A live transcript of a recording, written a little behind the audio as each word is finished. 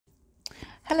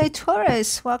Hello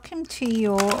Taurus, welcome to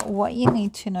your What You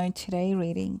Need to Know Today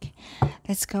reading.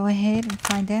 Let's go ahead and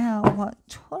find out what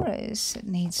Taurus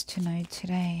needs to know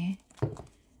today.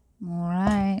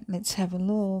 Alright, let's have a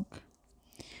look.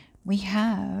 We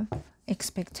have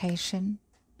expectation,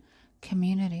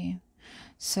 community.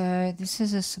 So this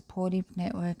is a supportive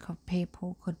network of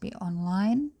people, could be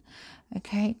online,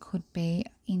 okay, could be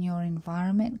in your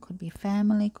environment, could be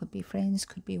family, could be friends,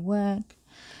 could be work.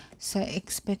 So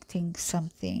expecting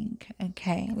something.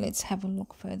 Okay, let's have a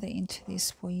look further into this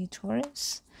for you,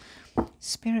 Taurus.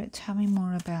 Spirit, tell me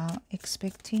more about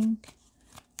expecting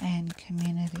and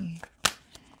community.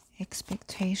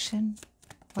 Expectation.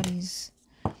 What is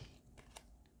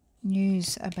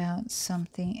news about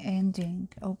something ending?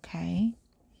 Okay.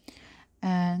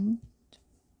 And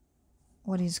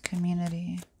what is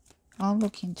community? I'll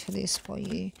look into this for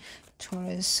you,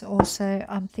 Taurus. Also,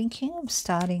 I'm thinking of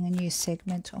starting a new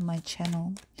segment on my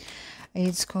channel.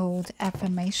 It's called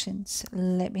Affirmations.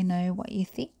 Let me know what you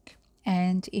think.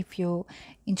 And if you're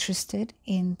interested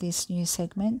in this new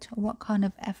segment, what kind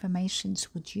of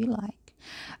affirmations would you like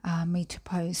me to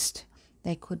post?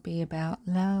 They could be about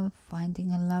love,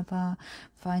 finding a lover,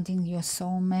 finding your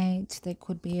soulmate. They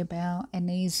could be about an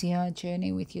easier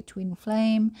journey with your twin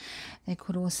flame. They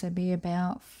could also be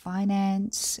about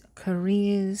finance,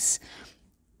 careers.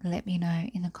 Let me know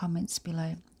in the comments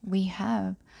below. We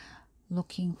have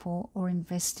looking for or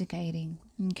investigating.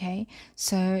 Okay,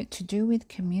 so to do with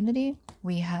community,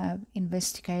 we have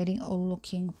investigating or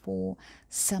looking for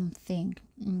something.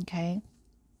 Okay,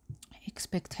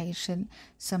 expectation,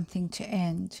 something to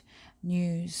end,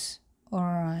 news, all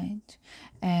right,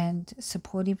 and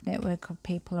supportive network of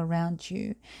people around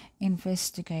you,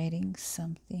 investigating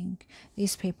something.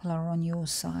 These people are on your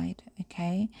side.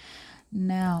 Okay,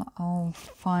 now I'll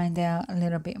find out a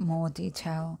little bit more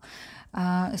detail.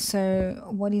 So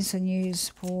what is the news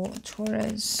for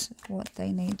Taurus? What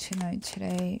they need to know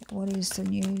today? What is the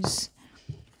news?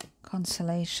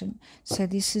 Consolation. So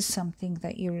this is something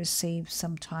that you receive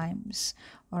sometimes.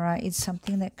 All right, it's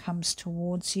something that comes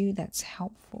towards you that's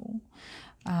helpful,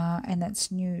 and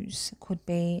that's news. It could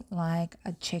be like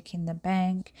a check in the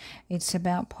bank. It's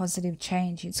about positive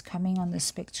change. It's coming on the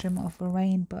spectrum of a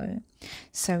rainbow,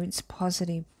 so it's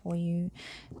positive for you.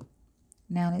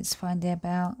 Now let's find out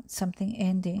about something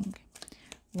ending.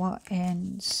 What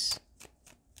ends?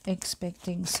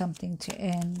 Expecting something to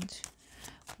end.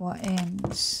 What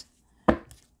ends?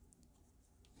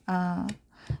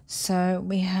 So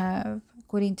we have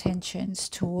good intentions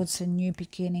towards a new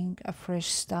beginning, a fresh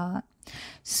start.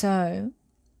 So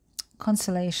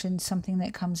consolation, something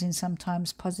that comes in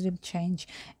sometimes, positive change,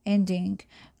 ending,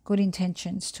 good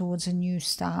intentions towards a new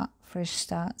start, fresh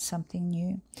start, something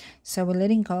new. So we're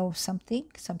letting go of something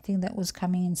that was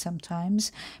coming in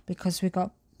sometimes, because we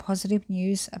got positive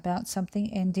news about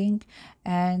something ending,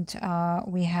 and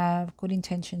we have good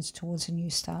intentions towards a new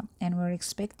start, and we're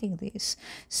expecting this.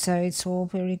 So it's all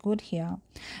very good here.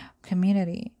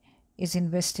 Community is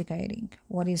investigating.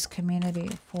 What is community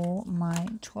for my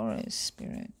Taurus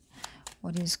spirit?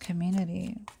 What is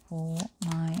community for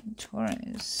my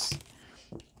Taurus?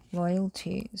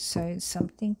 Loyalty. So it's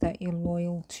something that you're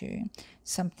loyal to,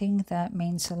 something that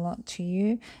means a lot to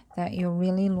you, that you're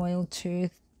really loyal to,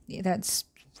 that's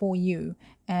for you.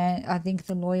 And I think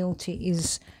the loyalty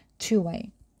is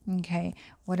two-way. Okay,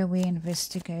 what are we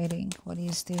investigating? What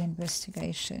is the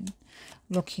investigation?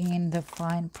 Looking in the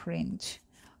fine print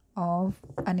of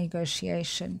a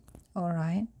negotiation. All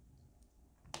right,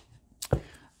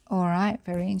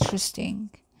 very interesting.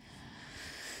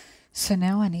 So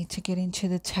now I need to get into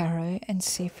the tarot and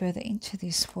see further into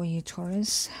this for you,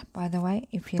 Taurus. By the way,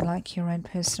 if you like your own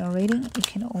personal reading, you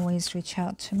can always reach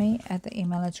out to me at the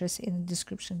email address in the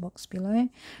description box below.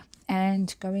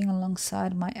 And going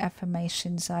alongside my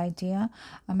affirmations idea,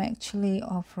 I'm actually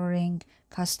offering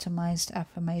customized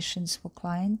affirmations for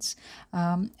clients,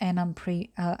 and I'm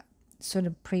sort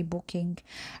of pre-booking.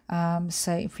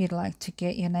 So if you'd like to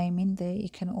get your name in there, you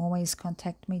can always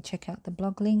contact me. Check out the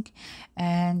blog link,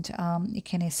 and you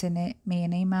can send me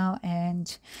an email,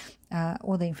 and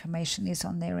all the information is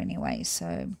on there anyway.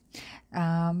 So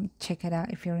check it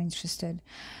out if you're interested.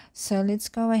 So let's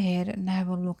go ahead and have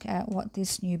a look at what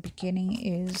this new beginning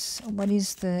is. What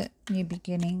is the new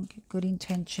beginning? Good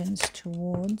intentions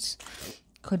towards.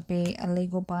 Could be a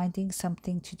legal binding,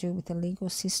 something to do with the legal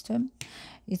system.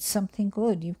 It's something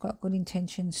good. You've got good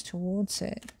intentions towards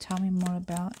it. Tell me more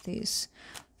about this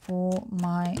for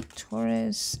my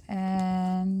Taurus.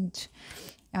 And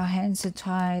Our hands are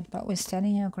tied, but we're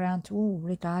standing our ground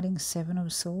regarding Seven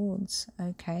of Swords,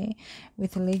 okay?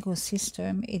 With the legal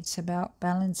system, it's about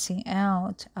balancing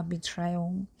out a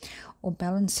betrayal or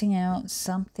balancing out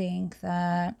something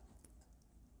that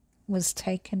was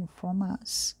taken from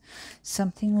us.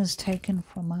 Something was taken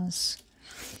from us,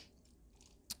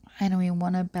 and we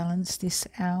want to balance this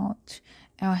out.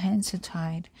 Our hands are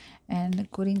tied,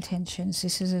 and good intentions.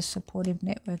 This is a supportive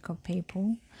network of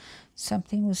people.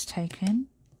 Something was taken,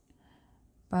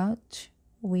 but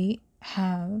we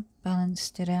have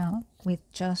balanced it out with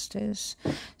justice.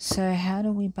 So how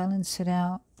do we balance it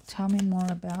out? Tell me more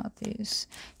about this.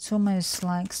 It's almost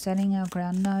like standing our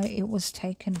ground. No, it was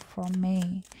taken from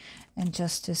me, and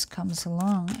justice comes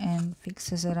along and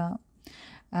fixes it up.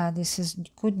 This is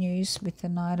good news with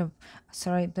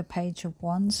the Page of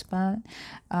Wands, but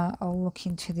I'll look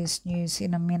into this news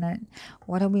in a minute.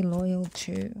 What are we loyal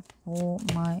to for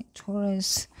my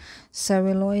Taurus? So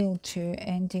we're loyal to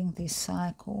ending this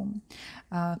cycle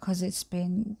because it's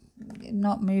been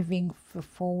not moving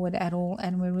forward at all,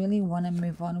 and we really want to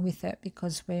move on with it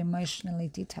because we're emotionally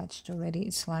detached already.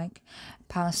 It's like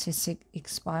past its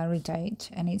expiry date,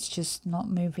 and it's just not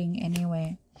moving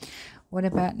anywhere. What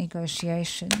about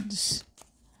negotiations?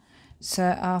 So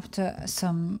after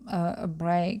a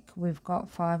break, we've got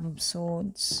Five of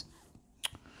Swords.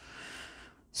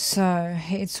 So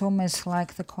it's almost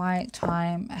like the quiet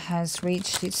time has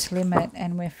reached its limit,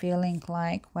 and we're feeling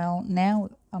like, well, now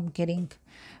I'm getting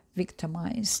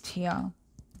victimized here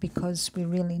because we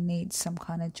really need some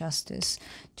kind of justice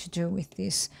to do with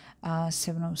this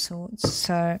Seven of Swords.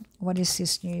 So what is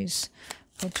this news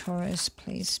for Taurus,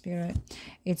 please, Spirit?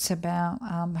 It's about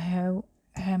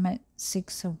Hermit,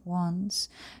 Six of Wands.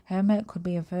 Hermit could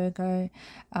be a Virgo.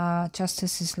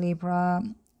 Justice is Libra.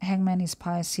 Hangman is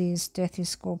Pisces. Death is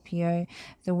Scorpio.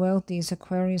 The World is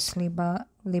Aquarius,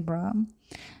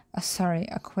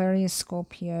 Aquarius,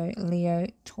 Scorpio, Leo,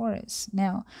 Taurus.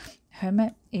 Now,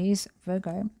 Hermit is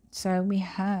Virgo. So we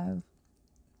have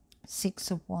Six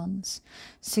of Wands.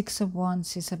 Six of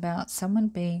Wands is about someone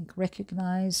being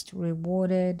recognized,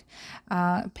 rewarded.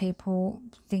 People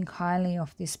think highly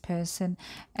of this person,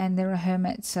 and they're a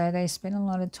hermit, so they spend a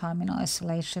lot of time in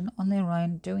isolation on their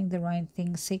own, doing their own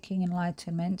thing, seeking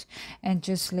enlightenment, and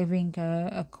just living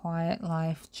a quiet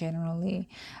life generally.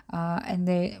 And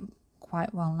they're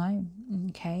quite well known,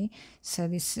 okay? So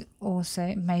this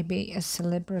also may be a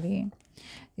celebrity.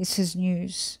 This is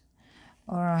news,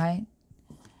 all right?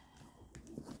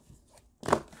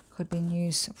 Could be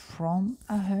news from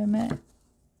a hermit.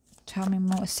 Tell me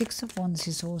more. Six of Wands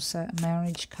is also a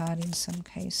marriage card in some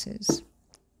cases.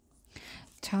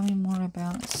 Tell me more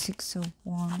about Six of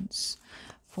Wands.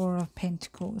 Four of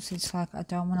Pentacles. It's like, I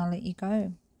don't want to let you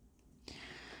go.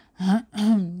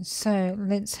 So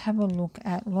let's have a look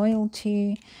at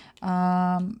loyalty.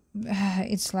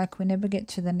 It's like we never get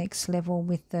to the next level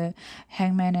with the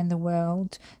Hangman and the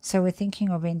World. So we're thinking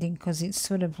of ending because it's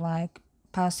sort of like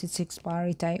past its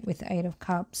expiry date with Eight of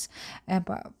Cups.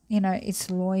 But, you know, it's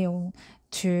loyal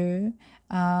to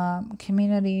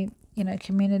community. You know,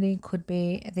 community could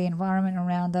be the environment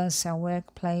around us, our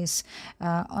workplace,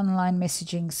 online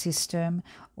messaging system,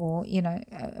 or, you know,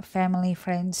 family,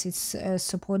 friends. It's a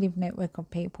supportive network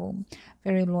of people,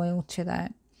 very loyal to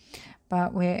that.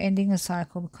 But we're ending a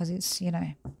cycle because it's, you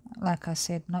know, like I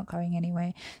said, not going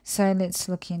anywhere. So let's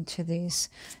look into this.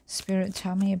 Spirit,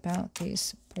 tell me about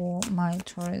this for my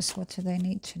Taurus. What do they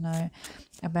need to know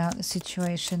about the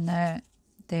situation that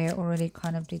they're already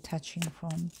kind of detaching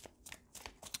from?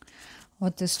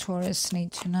 What does Taurus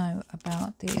need to know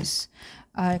about this?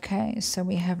 Okay, so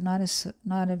we have Knight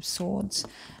of Swords.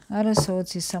 Knight of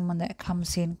Swords is someone that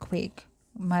comes in quick,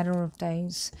 matter of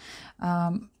days,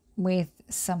 with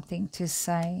something to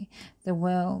say. The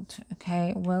World,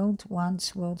 okay, World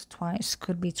once, World twice,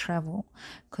 could be travel,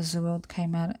 because the World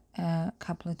came out a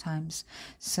couple of times.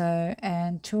 So,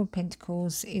 and Two of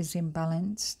Pentacles is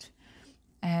imbalanced.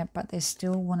 But they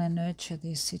still want to nurture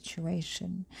this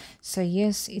situation. So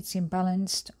yes, it's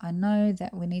imbalanced. I know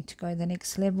that we need to go the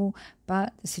next level,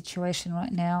 but the situation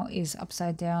right now is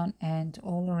upside down and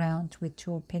all around with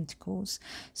Two of Pentacles.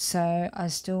 So I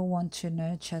still want to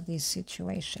nurture this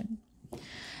situation.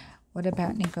 What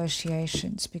about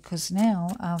negotiations? Because now,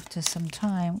 after some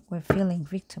time, we're feeling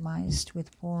victimized with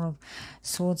Four of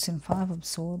Swords and Five of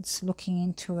Swords. Looking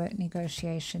into it,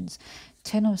 negotiations.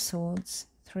 Ten of Swords,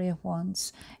 Three of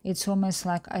Wands. It's almost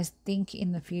like I think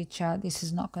in the future this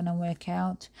is not going to work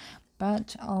out,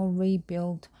 but I'll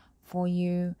rebuild for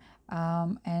you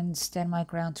and stand my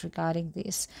ground regarding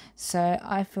this. So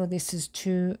I feel this is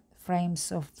too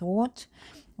frames of thought.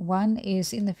 One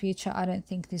is, in the future, I don't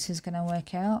think this is going to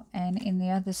work out, and in the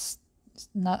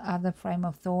other frame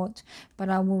of thought, but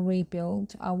I will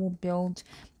rebuild. I will build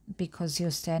because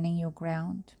you're standing your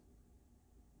ground.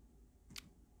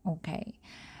 Okay,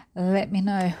 let me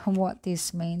know what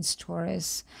this means,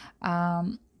 Taurus.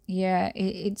 Yeah,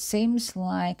 it seems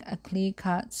like a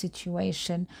clear-cut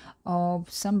situation of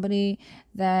somebody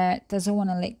that doesn't want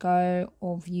to let go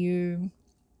of you,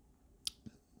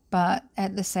 but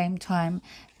at the same time,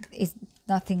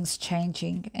 nothing's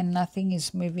changing and nothing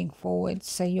is moving forward.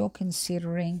 So you're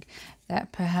considering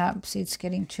that perhaps it's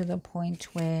getting to the point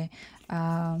where,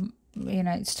 you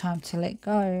know, it's time to let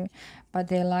go. But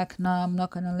they're like, no, I'm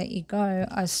not going to let you go.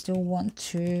 I still want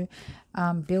to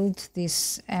build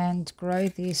this and grow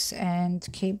this and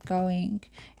keep going,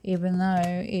 even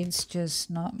though it's just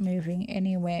not moving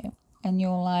anywhere. And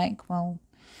you're like, well,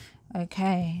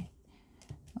 okay,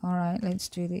 all right, let's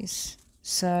do this.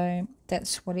 So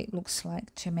that's what it looks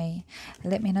like to me.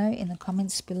 Let me know in the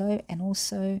comments below. And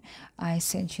also, I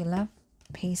send you love,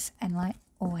 peace, and light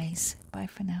always. Bye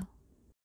for now.